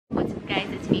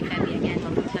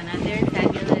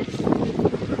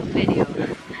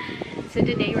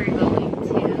today we're going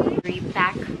to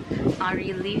repack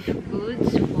relief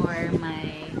goods for my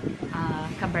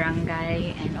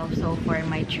kabarangay and also for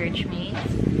my church mates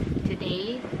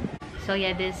today. So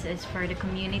yeah, this is for the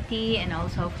community and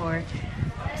also for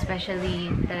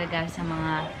especially talaga sa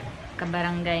mga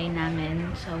kabarangay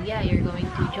namin. So yeah, you're going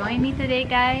to join me today,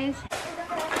 guys.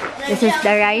 This is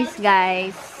the rice,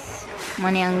 guys.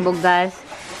 Muna yung bugas.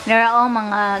 Narao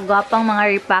mga gwapang mga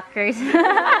repackers.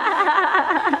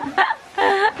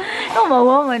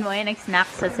 Mawaman mo yung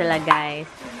nag-snacks sa sila, guys.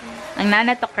 Ang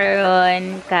nanato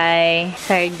karon kay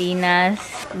sardinas,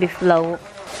 beef loaf,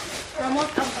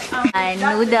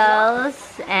 noodles,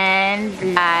 and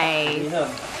rice.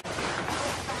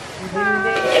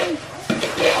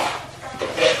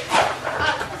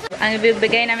 Ang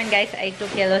ibibigay namin, guys, ay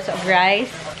 2 kilos of rice,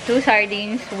 2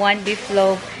 sardines, 1 beef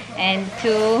loaf, and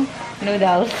 2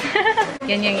 noodles.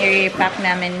 Yun yung i-repack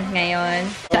namin ngayon.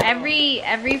 So,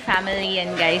 every family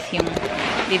yan, guys, yung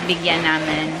bibigyan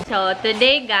namin. So,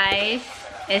 today, guys,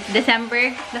 is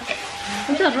December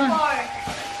 24.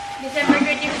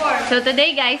 So,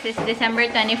 today, guys, is December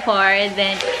 24.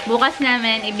 Then, bukas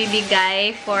namin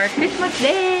ibibigay for Christmas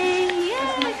Day!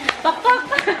 Yay! Pak-pak!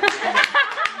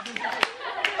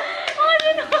 Oh,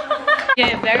 no!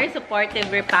 Yeah, very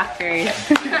supportive repackers.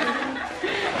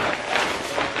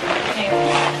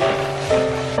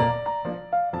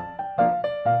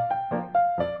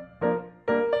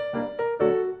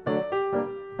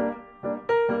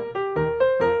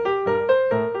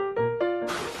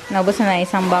 Naubos na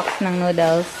isang box ng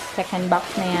noodles. Second box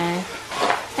na yan.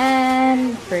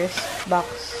 And first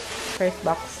box.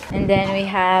 And then we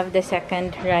have the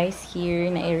second rice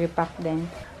here na i-repack din.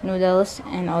 Noodles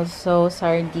and also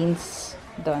sardines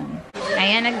doon.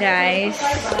 Ayan na, guys.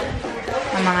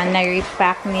 Ang mga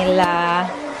na-repack nila.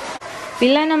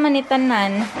 Pila naman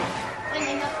itanan.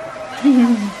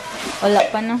 Wala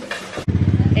pa, no?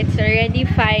 It's already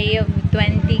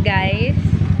 5:20, guys.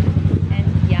 And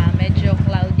yeah, medyo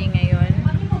cloudy ngayon.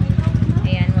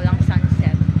 Ayan, walang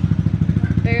sunset.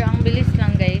 Pero ang bilis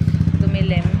lang, guys.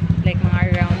 Dumilim. Like mga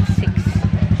around 6.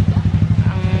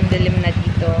 Ang dilim na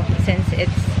dito. Since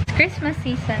it's Christmas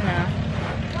season na.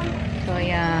 So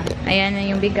yeah. Ayan na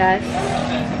yung bigas.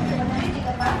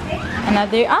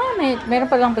 Another,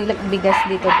 meron pa lang bigas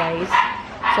dito, guys.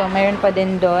 So, meron pa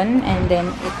din doon. And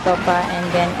then, ito pa. And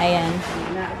then, ayan.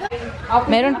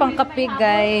 Meron pang kape,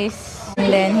 guys. And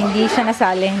then, hindi siya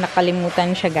nasali.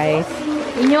 Nakalimutan siya, guys.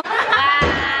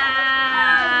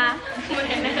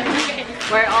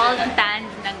 We're all tanned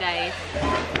na, guys.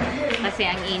 Kasi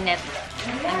ang init.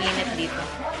 Ang init dito.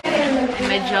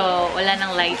 Medyo wala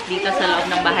nang light dito sa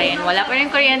loob ng bahayan. Wala pa rin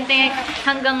kuryente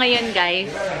hanggang ngayon, guys.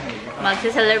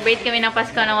 Magse-celebrate kami ng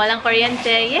Pasko na walang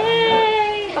kuryente.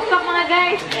 Yay! Pakpak, mga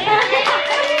guys!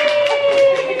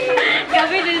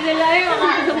 Gabi din sila yung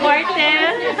mga supporter.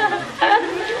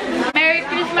 Merry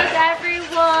Christmas,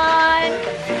 everyone!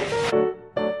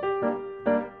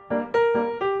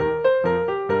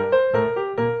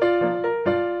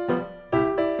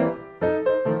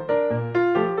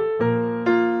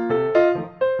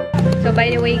 So, by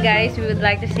the way, guys, we would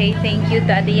like to say thank you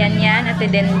to Ate Yanyan,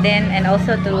 Ate Denden, and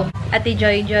also to Ate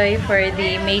Joy Joy for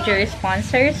the major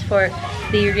sponsors for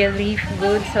the relief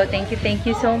goods. So, thank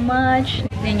you so much.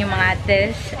 Din yung mga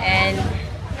ates. And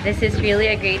this is really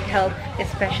a great help,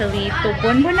 especially to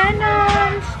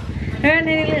Bonbonanons.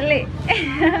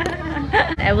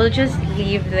 I will just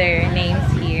leave their names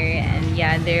here. And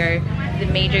yeah, they're the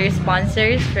major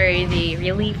sponsors for the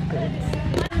relief goods.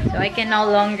 So, I can no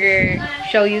longer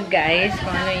show you guys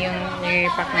kung ano yung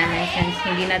nire-repack namin since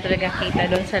hindi na talaga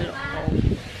kita doon sa loob.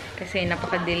 Kasi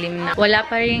napakadilim na. Wala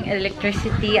pa ring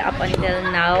electricity up until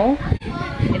now.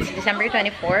 It's December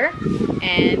 24.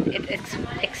 And it's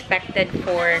expected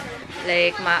for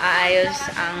like maaayos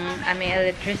ang aming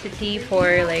electricity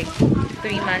for like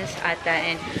 3 months ata.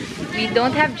 And we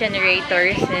don't have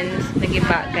generator since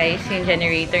nagiba, guys, yung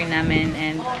generator namin.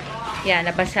 And yeah,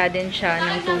 nabasa din siya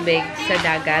ng tubig sa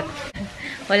dagat.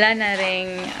 Wala na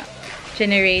ring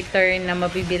generator na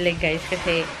mabibili, guys,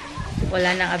 kasi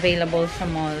wala nang available sa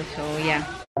mall. So, yeah.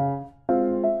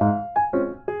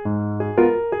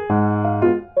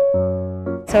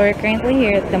 So, we're currently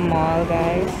here at the mall,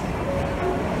 guys.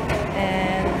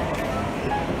 And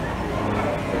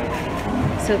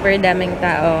super daming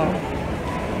tao.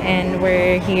 And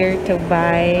we're here to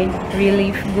buy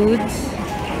relief goods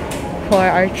for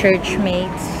our church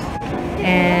mates.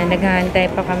 And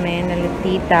naghahantay pa kami na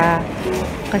tita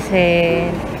kasi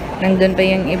nandun pa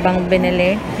yung ibang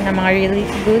binili na mga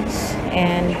relief goods.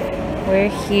 And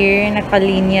we're here,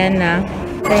 nakalinya na.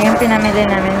 So, yung pinamili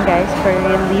namin guys for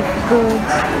relief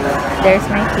goods. There's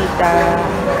my tita.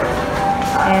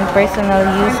 And personal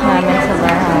use namin sa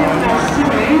bahay.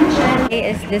 Today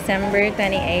is December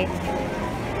 28th.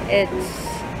 It's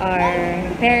our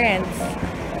parents'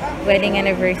 wedding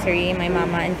anniversary. My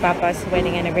mama and papa's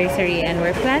wedding anniversary. And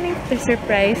we're planning to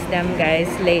surprise them guys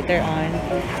later on.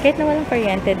 Kahit na walang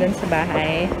kuryente dun sa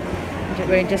bahay.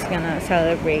 We're just gonna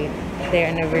celebrate their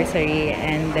anniversary.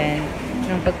 And then,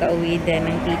 nung pagka-uwi din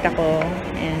ng tita ko.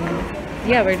 And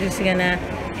yeah, we're just gonna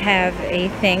have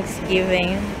a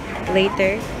Thanksgiving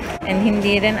later. And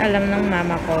hindi rin alam ng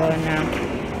mama ko na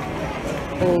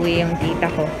uuwi yung tita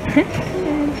ko.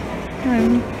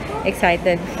 I'm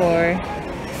excited for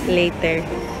later.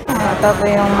 Ito po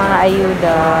yung mga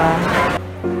ayuda.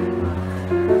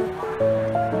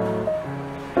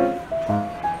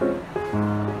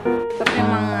 Ito po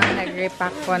yung mga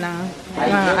nag-repack po ng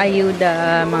mga ayuda,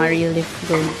 mga relief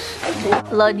goods.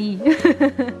 Lodi.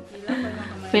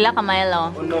 Pila ka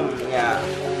Milo?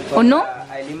 Uno?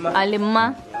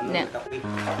 Lima? Ne.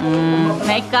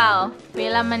 Na ikaw,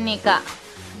 pila man nika?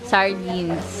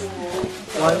 Sardines.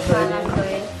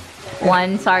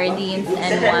 One sardines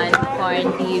and one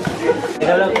corned beef.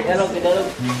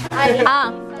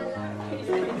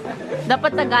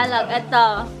 Dapat Tagalog. Ito.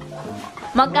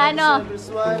 Magkano?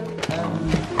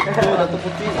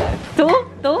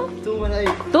 Two?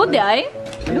 Two di ay?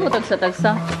 Ano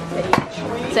tagsa?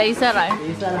 Sa isa rin.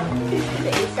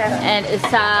 And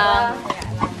isang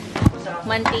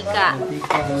mantika.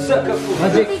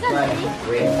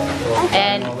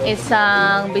 And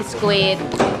isang biskuit.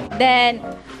 Then,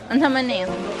 ano naman na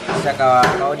yun?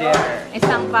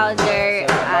 Isang powder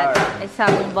at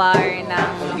isang bar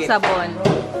ng sabon.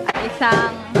 At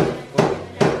isang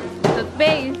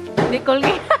toothpaste. Hindi ko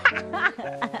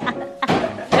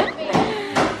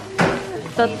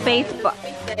toothpaste po.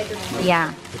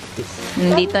 Yeah.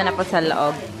 Nandito na po sa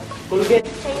loob.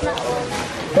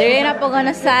 Dire na po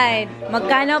gonna side.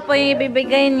 Magkano po yung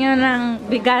ibibigay nyo ng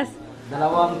bigas?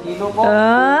 2 kilo po.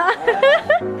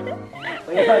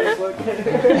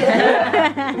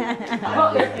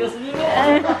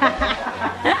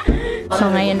 So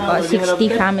ngayon po,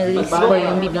 60 families po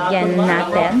yung bibigyan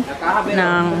natin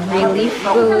ng relief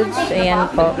goods.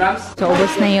 Ayan po. So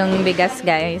ubos na yung bigas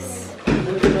guys.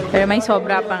 Pero may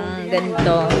sobra pang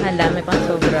ganito. Ang dami pang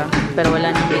sobra. Pero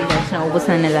wala nang bigas. Naubos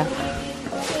na nila.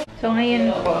 So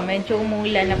ngayon po, medyo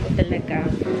umulan na po talaga.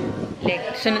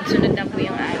 Like, sunod-sunod na po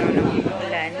yung araw ng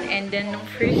umulan. And then, nung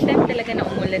first time talaga na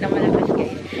umulan na malakas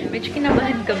guys, medyo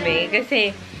kinabahan kami.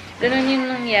 Kasi, ganun yung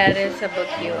nangyari sa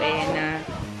Baguio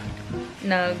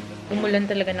na umulan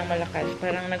talaga ng malakas.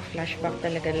 Parang nag-flashback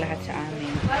talaga lahat sa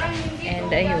amin.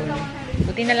 And ayun,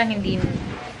 buti na lang hindi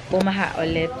bumaha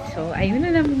ulit. So, ayun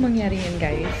na lang mangyari yun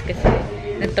guys. Kasi,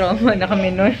 na-trauma na kami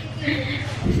nun.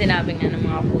 Sinabi nga ng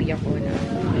mga kuya ko na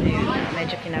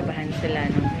medyo kinabahan sila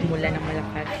nung umulan ng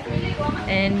malakas.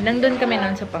 And nandun kami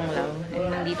nun sa Panglao.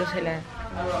 And nandito sila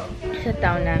sa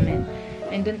town namin.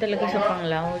 And dun talaga sa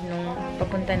Panglao, nung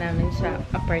papunta namin sa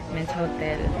apartment, sa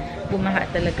hotel, bumaha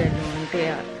talaga nun.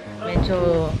 Kaya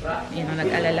medyo,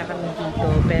 nag-alala kami dito.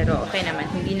 Pero okay naman.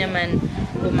 Hindi naman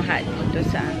bumaha dito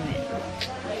sa amin.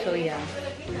 So yeah.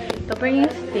 Ito pa yung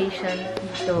station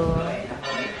dito.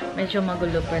 Medyo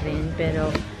magulo pa rin.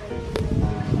 Pero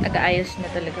nag-aayos na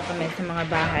talaga kami sa mga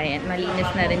bahay at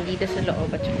malinis na rin dito sa loob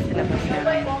at saka sa labas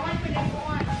namin.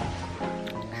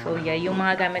 So yeah, yung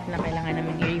mga gamit na kailangan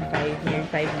namin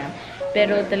i-revive na.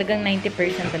 Pero talagang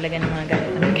 90% talaga ng mga gamit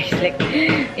namin guys, like,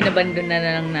 inabandon na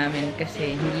lang namin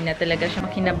kasi hindi na talaga siya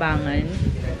makinabangan.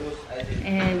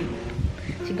 And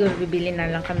siguro bibili na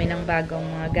lang kami ng bagong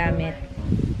mga gamit.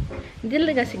 Hindi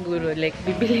talaga siguro, like,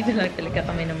 bibili na lang talaga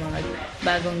kami ng mga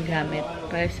bagong gamit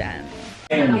para sa amin.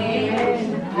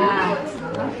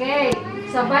 Okay.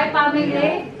 Sabay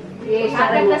family.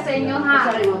 Atat na sa inyo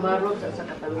ha.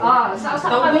 Sa usap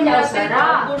kami na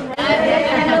sara.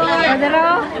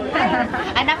 Adaro.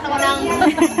 Anak na walang.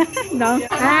 Hello.